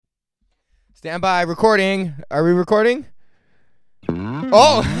Stand by, recording. Are we recording?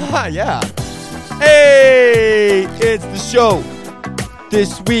 Oh, yeah. Hey, it's the show.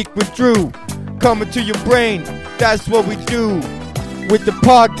 This week with Drew. Coming to your brain. That's what we do with the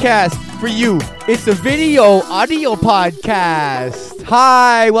podcast for you. It's a audio podcast.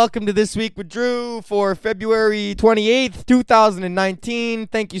 Hi, welcome to This Week with Drew for February 28th, 2019.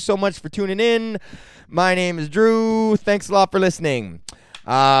 Thank you so much for tuning in. My name is Drew. Thanks a lot for listening.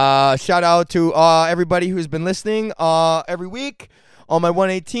 Shout out to everybody who's been listening every week. All my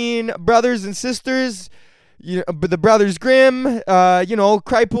 118 brothers and sisters, the Brothers Grimm,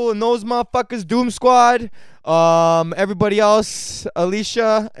 Kripal and those motherfuckers, Doom Squad, everybody else,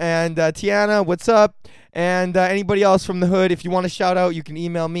 Alicia and Tiana, what's up? And anybody else from the hood, if you want to shout out, you can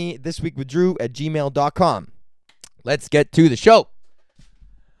email me thisweekwithdrew@gmail.com. Let's get to the show.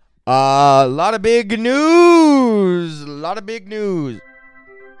 A lot of big news.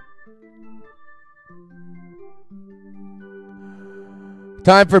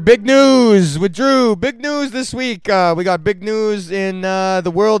 Time for big news with Drew. Big news this week. We got big news in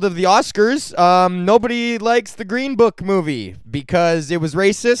the world of the Oscars. Nobody likes the Green Book movie because it was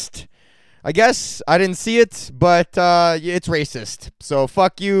racist. I guess I didn't see it, but it's racist. So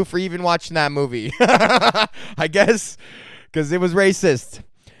fuck you for even watching that movie. I guess because it was racist.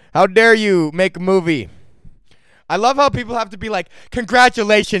 How dare you make a movie? I love how people have to be like,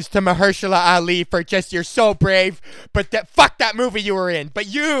 congratulations to Mahershala Ali for just, you're so brave, but fuck that movie you were in. But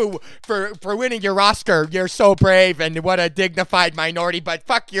you, for winning your Oscar, you're so brave and what a dignified minority, but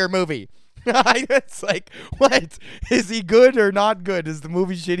fuck your movie. It's like, what? Is he good or not good? Is the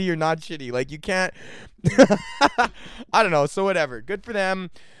movie shitty or not shitty? Like, you can't. I don't know. So whatever. Good for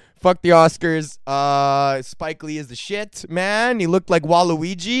them. Fuck the Oscars. Spike Lee is the shit, man. He looked like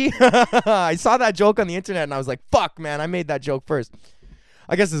Waluigi. I saw that joke on the internet and I was like, fuck, man. I made that joke first.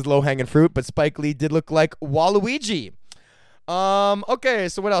 I guess it's low-hanging fruit, but Spike Lee did look like Waluigi. Okay,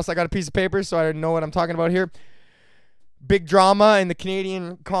 so what else? I got a piece of paper so I know what I'm talking about here. Big drama in the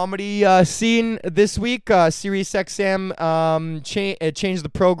Canadian comedy scene this week. SiriusXM changed the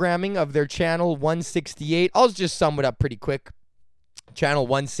programming of their channel 168. I'll just sum it up pretty quick. Channel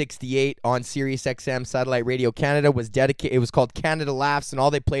 168 on SiriusXM Satellite Radio Canada was dedicated. It was called Canada Laughs, and all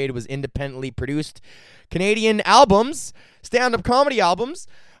they played was independently produced Canadian albums, stand-up comedy albums.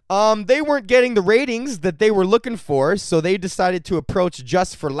 They weren't getting the ratings that they were looking for, so they decided to approach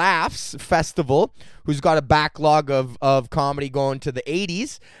Just for Laughs Festival, who's got a backlog of comedy going to the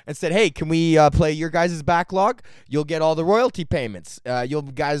 80s, and said, hey, can we play your guys' backlog? You'll get all the royalty payments. You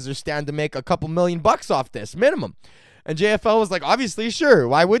guys are stand to make a couple $1 million off this, minimum. And JFL was like, obviously, sure.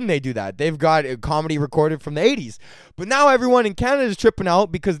 Why wouldn't they do that? They've got a comedy recorded from the 80s. But now everyone in Canada is tripping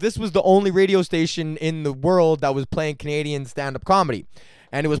out because this was the only radio station in the world that was playing Canadian stand-up comedy.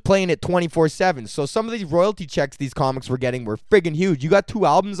 And it was playing it 24/7. So some of these royalty checks these comics were getting were friggin' huge. You got 2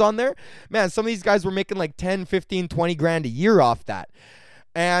 albums on there? Man, some of these guys were making like 10, 15, 20 grand a year off that.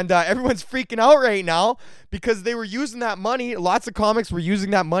 And everyone's freaking out right now because they were using that money. Lots of comics were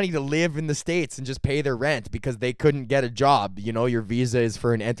using that money to live in the States and just pay their rent because they couldn't get a job. You know, your visa is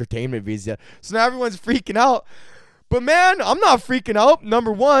for an entertainment visa. So now everyone's freaking out. But man, I'm not freaking out.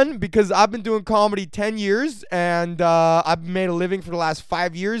 Number one, because I've been doing comedy 10 years and I've made a living for the last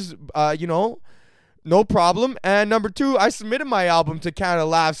 5 years, no problem. And number two, I submitted my album to Canada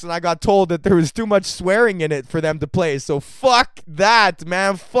Laughs and I got told that there was too much swearing in it for them to play. So fuck that,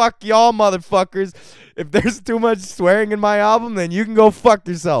 man. Fuck y'all motherfuckers. If there's too much swearing in my album, then you can go fuck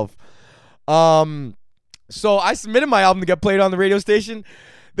yourself. So I submitted my album to get played on the radio station.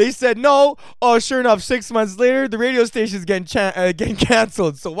 They said no. Oh, sure enough, 6 months later, the radio station's getting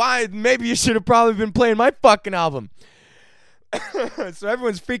canceled. So why? Maybe you should have probably been playing my fucking album. So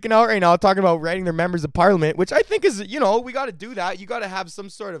everyone's freaking out right now talking about writing their members of parliament, which I think is, we got to do that. You got to have some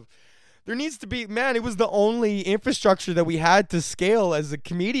sort of, there needs to be, man, it was the only infrastructure that we had to scale as a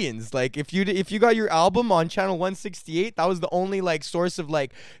comedians. Like if you got your album on channel 168, that was the only like source of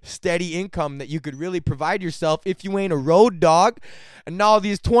like steady income that you could really provide yourself if you ain't a road dog. And now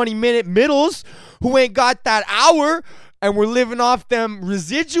these 20-minute middles who ain't got that hour and we're living off them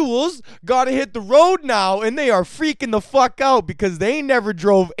residuals, gotta hit the road now, and they are freaking the fuck out because they never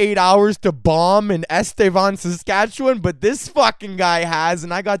drove 8 hours to bomb in Estevan, Saskatchewan, but this fucking guy has,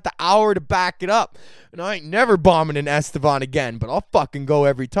 and I got the hour to back it up. And I ain't never bombing in Estevan again, but I'll fucking go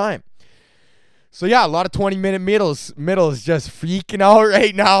every time. So yeah, a lot of 20-minute middles just freaking out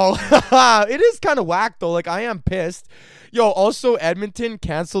right now. It is kind of whack though, like I am pissed. Yo, also Edmonton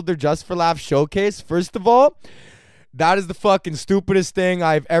canceled their Just for Laughs showcase. First of all, That is the fucking stupidest thing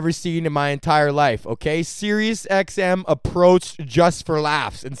I've ever seen in my entire life, okay? Sirius XM approached Just for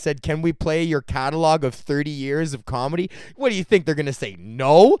Laughs and said, can we play your catalog of 30 years of comedy? What do you think? They're going to say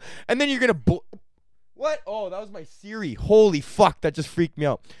no? And then you're going to... What? Oh, that was my Siri. Holy fuck, that just freaked me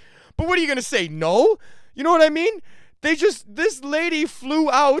out. But what are you going to say? No? You know what I mean? This lady flew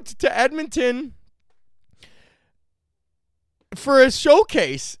out to Edmonton for a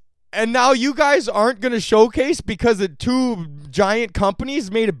showcase. And now you guys aren't going to showcase because the two giant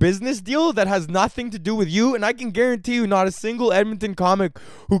companies made a business deal that has nothing to do with you. And I can guarantee you not a single Edmonton comic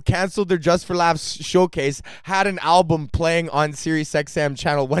who canceled their Just for Laughs showcase had an album playing on Sirius XM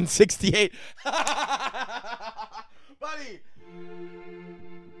channel 168. Buddy.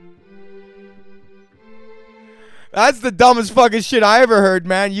 That's the dumbest fucking shit I ever heard,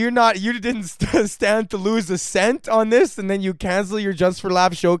 man. You didn't stand to lose a cent on this, and then you cancel your Just for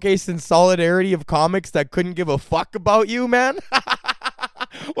Laughs showcase in solidarity of comics that couldn't give a fuck about you, man.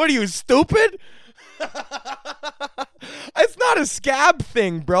 What are you, stupid? It's not a scab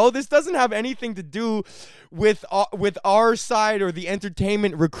thing, bro. This doesn't have anything to do with our side or the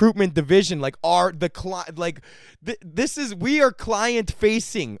entertainment recruitment division. We are client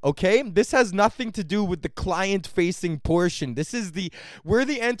facing, okay? This has nothing to do with the client facing portion. We're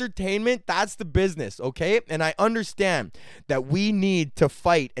the entertainment, that's the business, okay? And I understand that we need to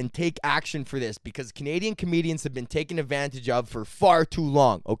fight and take action for this because Canadian comedians have been taken advantage of for far too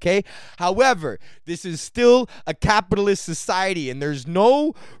long, okay? However, this is still a capitalist society, and there's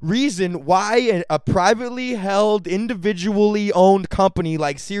no reason why a privately held, individually owned company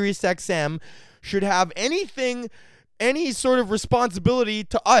like SiriusXM should have any sort of responsibility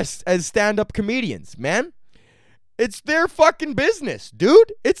to us as stand-up comedians, man. It's their fucking business,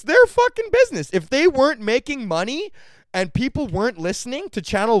 dude. It's their fucking business. If they weren't making money and people weren't listening to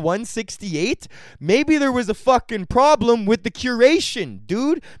channel 168, maybe there was a fucking problem with the curation,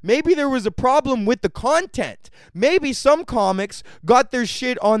 dude. Maybe there was a problem with the content. Maybe some comics got their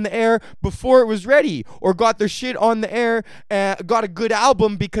shit on the air before it was ready, or got their shit on the air, got a good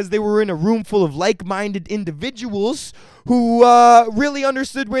album because they were in a room full of like-minded individuals who really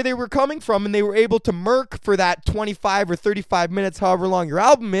understood where they were coming from, and they were able to murk for that 25 or 35 minutes, however long your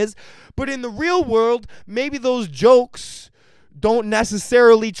album is. But in the real world, maybe those jokes don't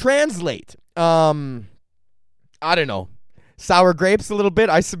necessarily translate. I don't know. Sour Grapes a little bit.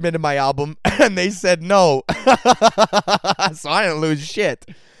 I submitted my album, and they said no. So I didn't lose shit.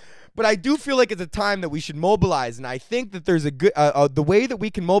 But I do feel like it's a time that we should mobilize, and I think that there's a good the way that we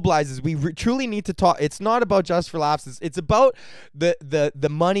can mobilize is we truly need to talk. It's not about Just for Laughs. It's about the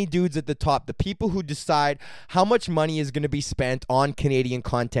money dudes at the top, the people who decide how much money is going to be spent on Canadian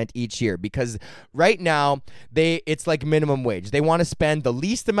content each year. Because right now it's like minimum wage. They want to spend the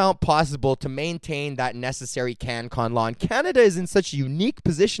least amount possible to maintain that necessary CanCon law. And Canada is in such a unique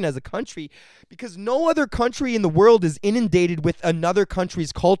position as a country because no other country in the world is inundated with another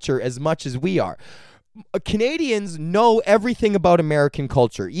country's culture as much as we are. Canadians know everything about American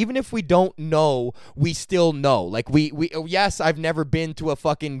culture. Even if we don't know, we still know. Like yes, I've never been to a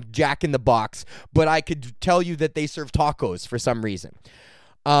fucking Jack in the Box, but I could tell you that they serve tacos for some reason.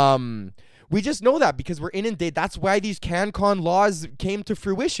 We just know that because we're inundated. That's why these CanCon laws came to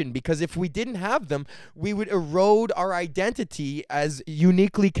fruition, because if we didn't have them, we would erode our identity as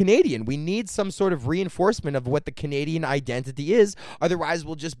uniquely Canadian. We need some sort of reinforcement of what the Canadian identity is. Otherwise,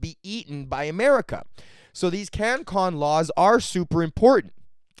 we'll just be eaten by America. So these CanCon laws are super important.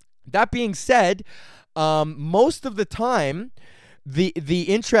 That being said, most of the time, the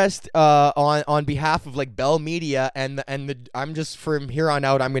interest on behalf of like Bell Media and I'm just from here on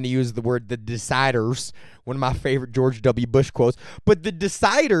out I'm going to use the word the deciders, one of my favorite George W. Bush quotes, but the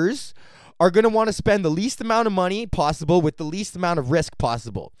deciders are going to want to spend the least amount of money possible with the least amount of risk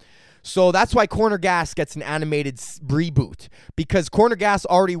possible. So that's why Corner Gas gets an animated reboot, because Corner Gas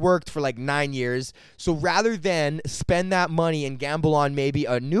already worked for like 9 years. So rather than spend that money and gamble on maybe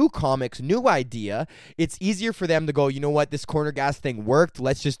a new comic's new idea, it's easier for them to go, you know what, this Corner Gas thing worked.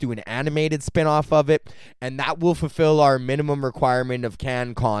 Let's just do an animated spinoff of it, and that will fulfill our minimum requirement of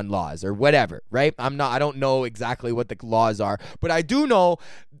CanCon laws or whatever, right? I don't know exactly what the laws are, but I do know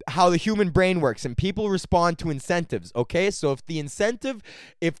how the human brain works, and people respond to incentives, okay? So if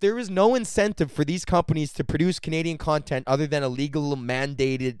there is no incentive for these companies to produce Canadian content other than a legally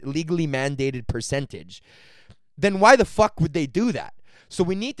mandated percentage, then why the fuck would they do that? So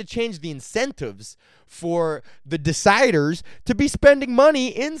we need to change the incentives for the deciders to be spending money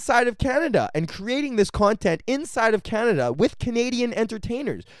inside of Canada and creating this content inside of Canada with Canadian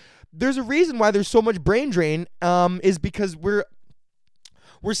entertainers. There's a reason why there's so much brain drain, is because we're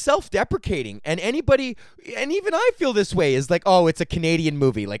we're self-deprecating, and anybody, and even I feel this way, is like, oh, it's a Canadian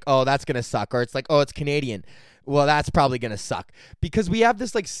movie, like, oh, that's gonna suck, or it's like, oh, it's Canadian, well, that's probably gonna suck, because we have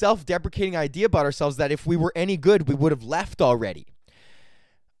this like self-deprecating idea about ourselves that if we were any good, we would have left already.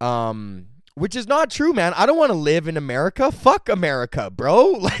 Which is not true, man. I don't want to live in America. Fuck America,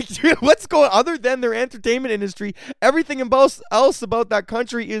 bro. Like, dude, what's going, other than their entertainment industry, everything else about that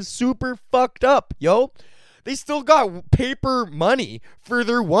country is super fucked up, yo. They still got paper money for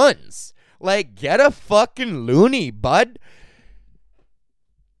their ones. Like, get a fucking loony, bud.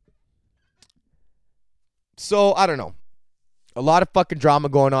 So, I don't know. A lot of fucking drama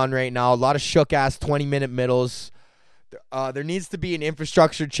going on right now. A lot of shook-ass 20-minute middles. There needs to be an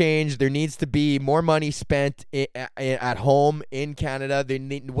infrastructure change. There needs to be more money spent at home in Canada.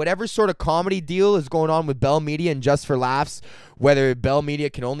 Whatever sort of comedy deal is going on with Bell Media and Just for Laughs, whether Bell Media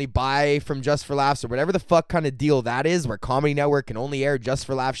can only buy from Just for Laughs or whatever the fuck kind of deal that is, where Comedy Network can only air Just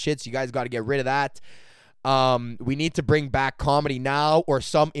for Laughs shit, so you guys got to get rid of that. We need to bring back Comedy Now, or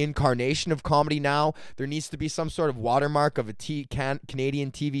some incarnation of Comedy Now. There needs to be some sort of watermark of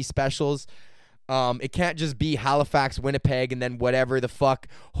Canadian TV specials. It can't just be Halifax, Winnipeg, and then whatever the fuck.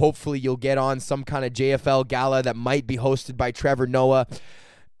 Hopefully you'll get on some kind of JFL gala that might be hosted by Trevor Noah.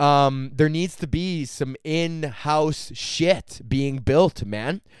 There needs to be some in-house shit being built,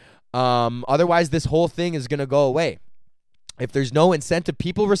 man. Otherwise, this whole thing is going to go away. If there's no incentive,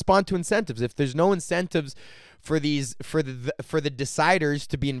 people respond to incentives. If there's no incentives for the deciders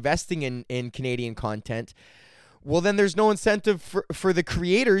to be investing in Canadian content, well, then there's no incentive for the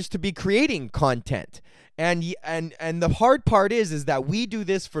creators to be creating content. And the hard part is that we do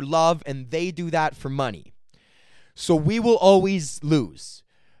this for love and they do that for money. So we will always lose,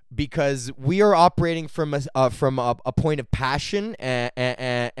 because we are operating from a point of passion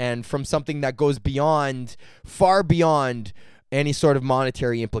and from something that goes far beyond any sort of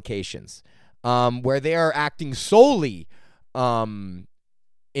monetary implications, where they are acting solely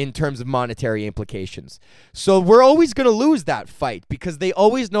in terms of monetary implications. So we're always going to lose that fight, because they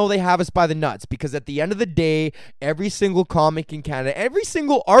always know they have us by the nuts, because at the end of the day, every single comic in Canada, every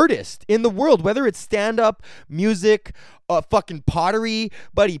single artist in the world, whether it's stand-up, music, fucking pottery,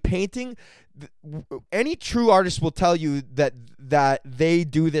 buddy, painting, any true artist will tell you that they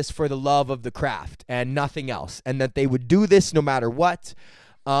do this for the love of the craft and nothing else, and that they would do this no matter what,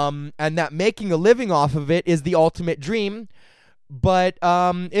 and that making a living off of it is the ultimate dream. But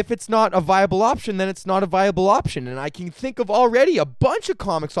if it's not a viable option, then it's not a viable option. And I can think of already a bunch of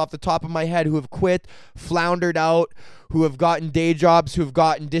comics off the top of my head who have quit, floundered out, who have gotten day jobs, who have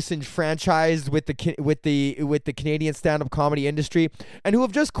gotten disenfranchised with the Canadian stand-up comedy industry, and who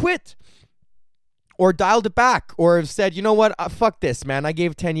have just quit or dialed it back, or have said, you know what, fuck this, man. I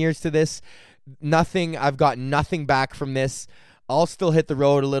gave 10 years to this. I've got nothing back from this. I'll still hit the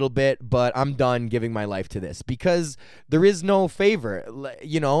road a little bit, but I'm done giving my life to this, because there is no favor.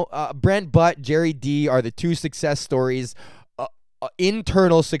 You know, Brent Butt, Jerry D are the two success stories,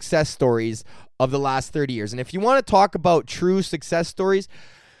 internal success stories of the last 30 years. And if you want to talk about true success stories,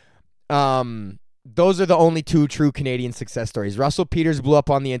 those are the only two true Canadian success stories. Russell Peters blew up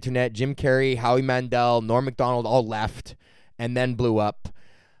on the internet. Jim Carrey, Howie Mandel, Norm Macdonald all left and then blew up.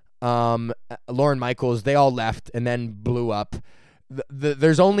 Lorne Michaels, they all left and then blew up.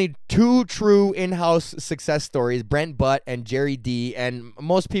 There's only two true in-house success stories, Brent Butt and Jerry D, and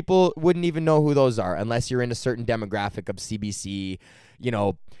most people wouldn't even know who those are unless you're in a certain demographic of CBC,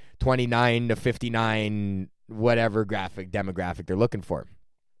 29 to 59, whatever demographic they're looking for.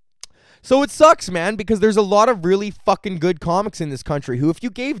 So it sucks, man, because there's a lot of really fucking good comics in this country who, if you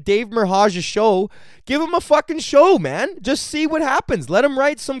gave Dave Merhaj a show, give him a fucking show, man. Just see what happens. Let him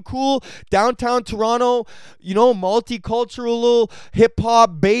write some cool downtown Toronto, multicultural,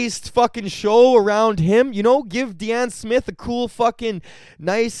 hip-hop based fucking show around him. Give Deanne Smith a cool fucking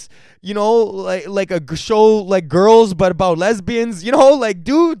nice, like a show like Girls, but about lesbians, do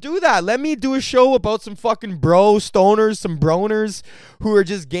that. Let me do a show about some fucking stoners, some broners who are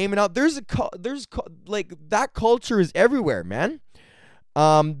just gaming out. There's that culture is everywhere, man.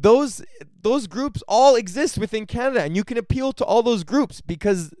 Those groups all exist within Canada, and you can appeal to all those groups,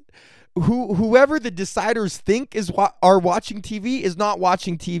 because whoever the deciders think are watching TV is not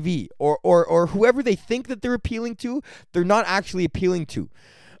watching TV, or whoever they think that they're appealing to, they're not actually appealing to.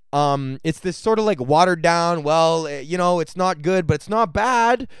 It's this sort of like watered down, it's not good, but it's not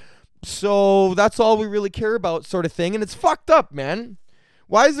bad, so that's all we really care about sort of thing, and it's fucked up, man.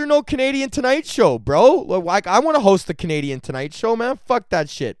 Why is there no Canadian Tonight Show, bro? Like, I want to host the Canadian Tonight Show, man. Fuck that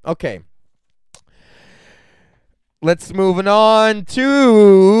shit. Okay. Let's move on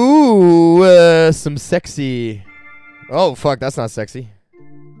to some sexy. Oh, fuck, that's not sexy.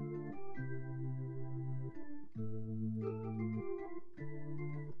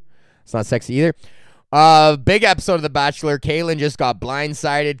 It's not sexy either. Big episode of The Bachelor. Kaylin just got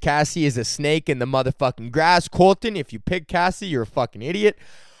blindsided. Cassie is a snake in the motherfucking grass. Colton, if you pick Cassie, you're a fucking idiot.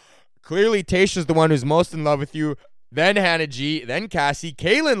 Clearly, Tayshia's the one who's most in love with you. Then Hannah G. Then Cassie.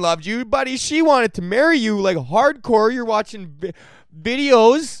 Kaylin loved you, buddy. She wanted to marry you like hardcore. You're watching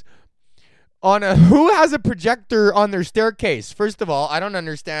videos on who has a projector on their staircase. First of all, I don't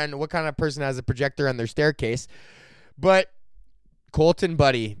understand what kind of person has a projector on their staircase. But Colton,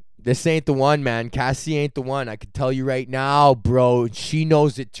 buddy, this ain't the one, man. Cassie ain't the one. I can tell you right now, bro. She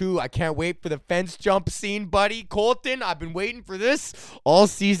knows it too. I can't wait for the fence jump scene, buddy. Colton, I've been waiting for this all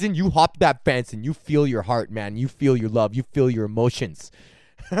season. You hop that fence and you feel your heart, man. You feel your love. You feel your emotions.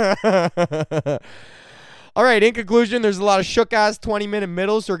 All right, in conclusion, there's a lot of shook-ass 20-minute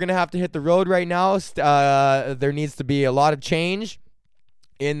middles, so we're going to have to hit the road right now. There needs to be a lot of change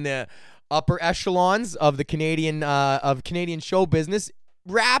in the upper echelons of the Canadian show business.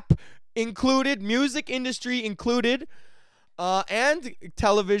 Rap included, music industry included, and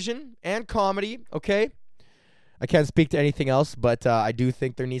television and comedy, okay? I can't speak to anything else, but I do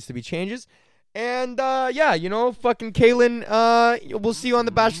think there needs to be changes. And, yeah, you know, fucking Kaylin, we'll see you on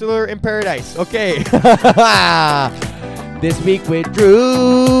The Bachelor in Paradise. Okay. This week with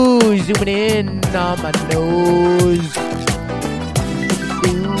Drew, zooming in on my nose.